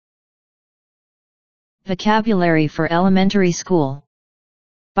Vocabulary for Elementary School.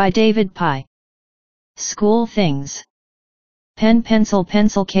 By David Pai. School things. Pen, pencil,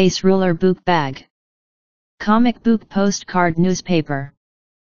 pencil case, ruler, book bag. Comic book, postcard, newspaper.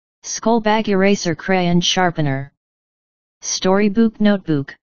 Skull bag, eraser, crayon, sharpener. Storybook,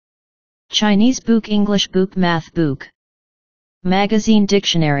 notebook. Chinese book, English book, math book. Magazine,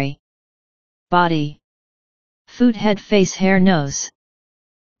 dictionary. Body. Food, head, face, hair, nose.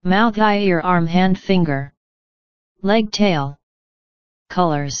 Mouth, eye, ear, arm, hand, finger. Leg, tail.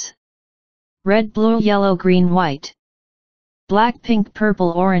 Colors. Red, blue, yellow, green, white. Black, pink,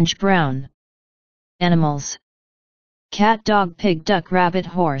 purple, orange, brown. Animals. Cat, dog, pig, duck, rabbit,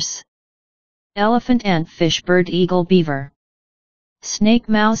 horse. Elephant, ant, fish, bird, eagle, beaver. Snake,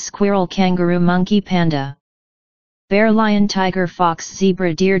 mouse, squirrel, kangaroo, monkey, panda. Bear, lion, tiger, fox,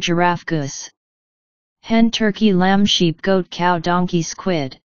 zebra, deer, giraffe, goose. Hen, turkey, lamb, sheep, goat, cow, donkey,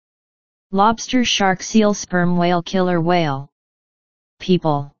 squid. Lobster, shark, seal, sperm whale, killer whale.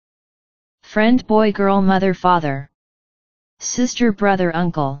 People. Friend, boy, girl, mother, father. Sister, brother,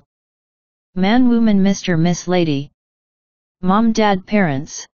 uncle. Man, woman, Mr., Miss, lady. Mom, dad,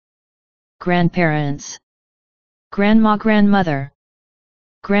 parents. Grandparents. Grandma, grandmother.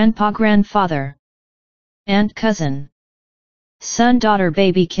 Grandpa, grandfather. Aunt, cousin. Son, daughter,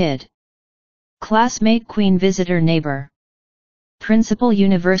 baby, kid. Classmate, queen, visitor, neighbor. Principal,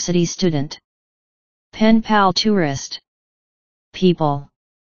 university student. Pen pal, tourist. People.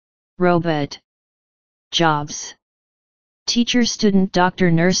 Robot. Jobs. Teacher, student,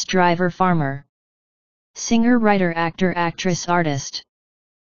 doctor, nurse, driver, farmer. Singer, writer, actor, actress, artist.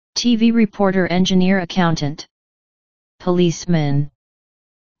 TV reporter, engineer, accountant. Policeman.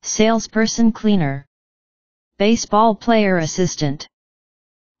 Salesperson, cleaner. Baseball player, assistant.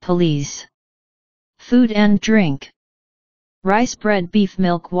 Police. Food and drink. Rice, bread, beef,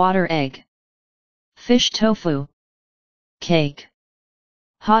 milk, water, egg. Fish, tofu. Cake.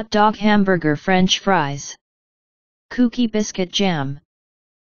 Hot dog, hamburger, French fries. Cookie, biscuit, jam.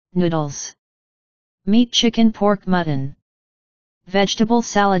 Noodles. Meat, chicken, pork, mutton. Vegetable,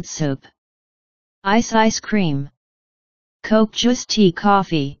 salad, soup. Ice cream. Coke, juice, tea,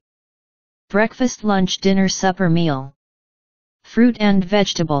 coffee. Breakfast, lunch, dinner, supper, meal. Fruit and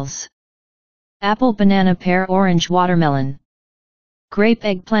vegetables. Apple, banana, pear, orange, watermelon. Grape,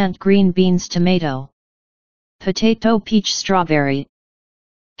 eggplant, green beans, tomato. Potato, peach, strawberry.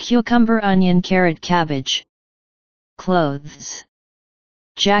 Cucumber, onion, carrot, cabbage. Clothes.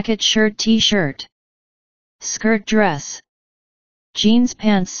 Jacket, shirt, t-shirt. Skirt, dress. Jeans,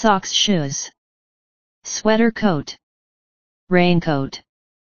 pants, socks, shoes. Sweater, coat. Raincoat.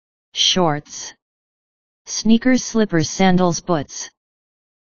 Shorts. Sneakers, slippers, sandals, boots.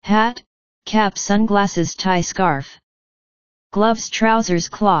 Hat, cap, sunglasses, tie, scarf. Gloves, trousers,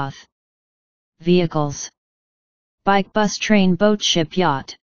 cloth. Vehicles. Bike, bus, train, boat, ship,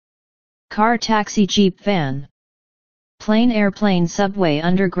 yacht. Car, taxi, jeep, van. Plane, airplane, subway,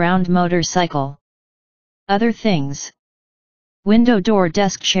 underground, motorcycle. Other things. Window, door,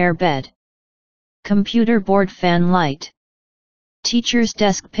 desk, chair, bed. Computer, board, fan, light. Teacher's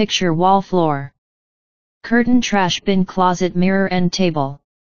desk, picture, wall, floor. Curtain, trash bin, closet, mirror and table.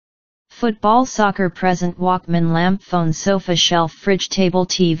 Football, soccer, present, Walkman, lamp, phone, sofa, shelf, fridge, table,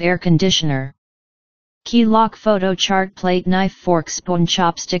 TV, air conditioner. Key, lock, photo, chart, plate, knife, fork, spoon,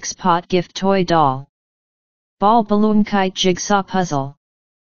 chopsticks, pot, gift, toy, doll. Ball, balloon, kite, jigsaw, puzzle.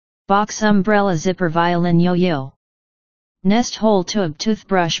 Box, umbrella, zipper, violin, yo-yo. Nest, hole, tube,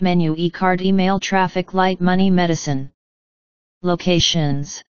 toothbrush, menu, e-card, email, traffic light, money, medicine.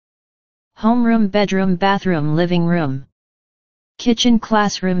 Locations. Homeroom, bedroom, bathroom, living room. Kitchen,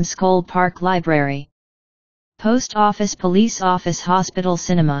 classroom, school, park, library. Post office, police office, hospital,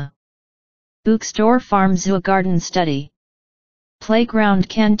 cinema. Bookstore, farm, zoo, garden, study. Playground,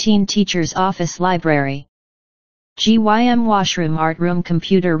 canteen, teacher's office, library. GYM, washroom, art room,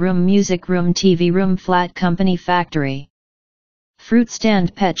 computer room, music room, TV room, flat, company, factory. Fruit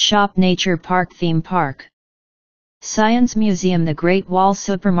stand, pet shop, nature park, theme park. Science museum, the Great Wall,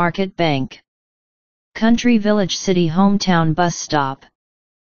 supermarket, bank. Country, village, city, hometown, bus stop.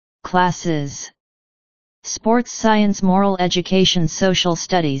 Classes. Sports, science, moral education, social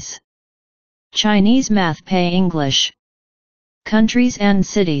studies. Chinese, math, Pai English. Countries and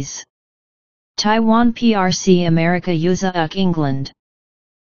cities. Taiwan, PRC, America, USA, UK, England.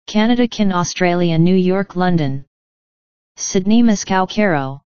 Canada, Can, Australia, New York, London. Sydney, Moscow,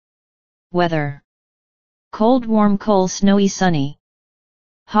 Cairo. Weather. Cold, warm, cold, snowy, sunny.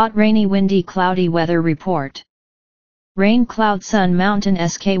 Hot, rainy, windy, cloudy weather report. Rain, cloud, sun, mountain,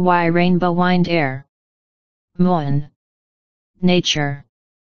 sky, rainbow, wind, air. Moon. Nature.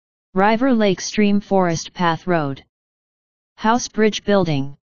 River Lake Stream Forest Path Road. House Bridge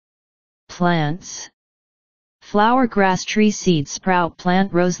Building. Plants. Flower grass tree seed sprout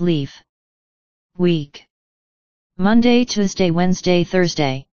plant rose leaf. Week. Monday, Tuesday, Wednesday,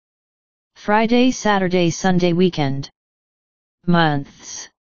 Thursday. Friday, Saturday, Sunday, weekend. Months.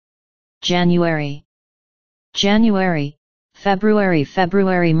 January. January, February,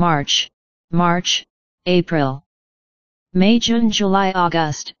 February, March, March, April. May, June, July,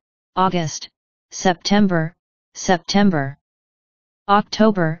 August, August, September, September.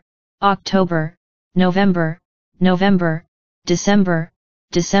 October, October, November, November, December,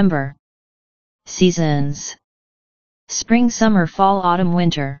 December. Seasons. Spring, summer, fall, autumn,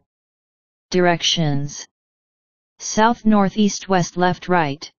 winter. Directions. South, north, east, west, left,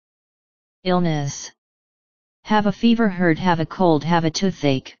 right. Illness. Have a fever, hurt, have a cold, have a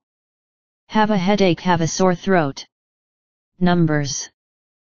toothache. Have a headache, have a sore throat. Numbers.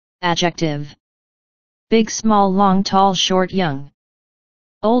 Adjective. Big, small, long, tall, short, young.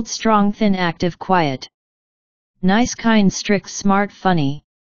 Old, strong, thin, active, quiet. Nice, kind, strict, smart, funny.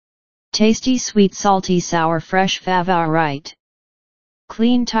 Tasty, sweet, salty, sour, fresh, fav, right.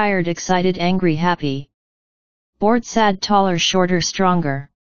 Clean, tired, excited, angry, happy. Bored, sad, taller, shorter,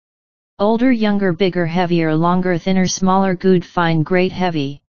 stronger. Older, younger, bigger, heavier, longer, thinner, smaller, good, fine, great,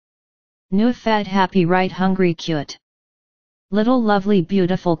 heavy. New, fat, happy, right, hungry, cute. Little, lovely,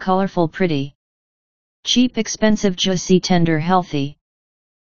 beautiful, colorful, pretty. Cheap, expensive, juicy, tender, healthy.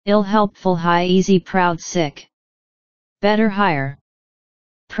 Ill, helpful, high, easy, proud, sick. Better, higher.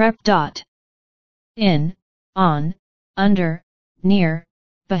 Prep. In, on, under, near,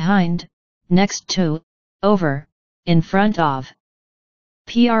 behind, next to, over, in front of.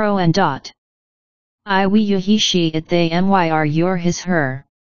 Pron. I, we, you, he, she, it, they, myr, your, his, her.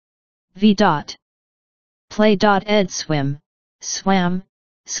 V. Play. Ed, swim, swam,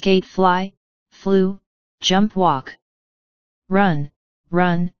 skate, fly, flew, jump, walk. Run,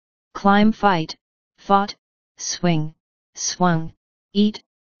 run, climb, fight, fought, swing, swung, eat,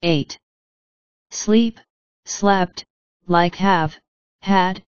 ate. Sleep, slept, like, have,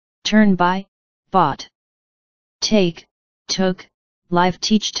 had, turn by, bought. Take, took, live,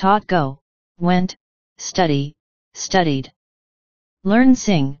 teach, taught, go, went, study, studied. Learn,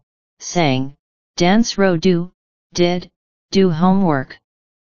 sing, sang, dance, row, do, did, do homework.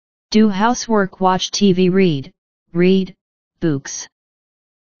 Do housework, watch TV, read, read, books.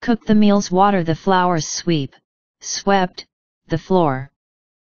 Cook the meals, water the flowers, sweep, swept, the floor.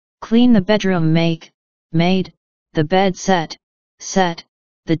 Clean the bedroom, make, made, the bed, set, set,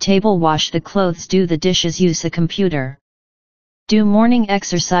 the table, wash the clothes, do the dishes, use a computer. Do morning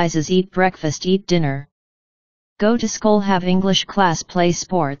exercises, eat breakfast, eat dinner. Go to school, have English class, play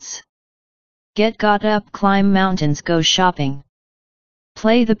sports. Got up, climb mountains, go shopping.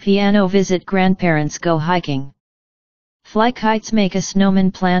 Play the piano, visit grandparents, go hiking. Fly kites, make a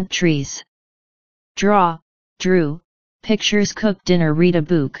snowman, plant trees. Draw, drew, pictures, cook dinner, read a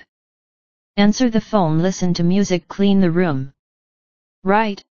book. Answer the phone, listen to music, clean the room.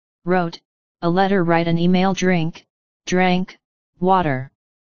 Write, wrote, a letter, write an email, drink, drank, water.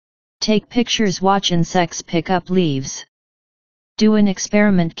 Take pictures, watch insects, pick up leaves. Do an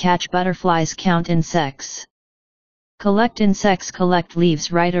experiment, catch butterflies, count insects. Collect insects, collect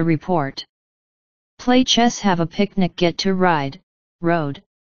leaves, write a report. Play chess, have a picnic, get to ride, rode,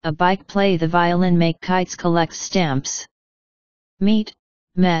 a bike, play the violin, make kites, collect stamps. Meet,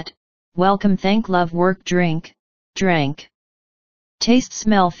 met, welcome, thank, love, work, drink, drank. Taste,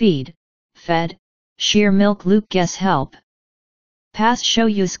 smell, feed, fed, shear, milk, loop, guess, help. Pass, show,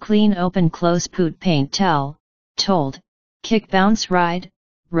 use, clean, open, close, put, paint, tell, told, kick, bounce, ride,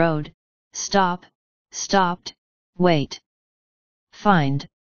 rode, stop, stopped, wait. Find,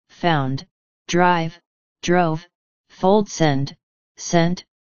 found, drive, drove, fold, send, sent,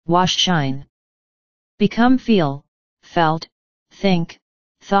 wash, shine. Become, feel, felt, think,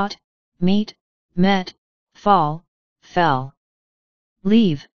 thought, meet, met, fall, fell.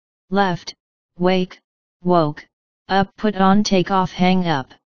 Leave, left, wake, woke, up, put on, take off, hang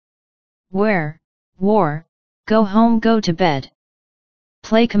up. Wear, wore, go home, go to bed.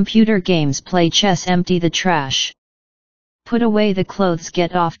 Play computer games, play chess, empty the trash. Put away the clothes,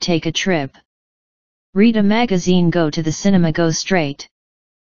 get off, take a trip. Read a magazine, go to the cinema, go straight.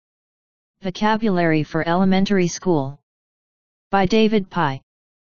 Vocabulary for Elementary School. By David Pai.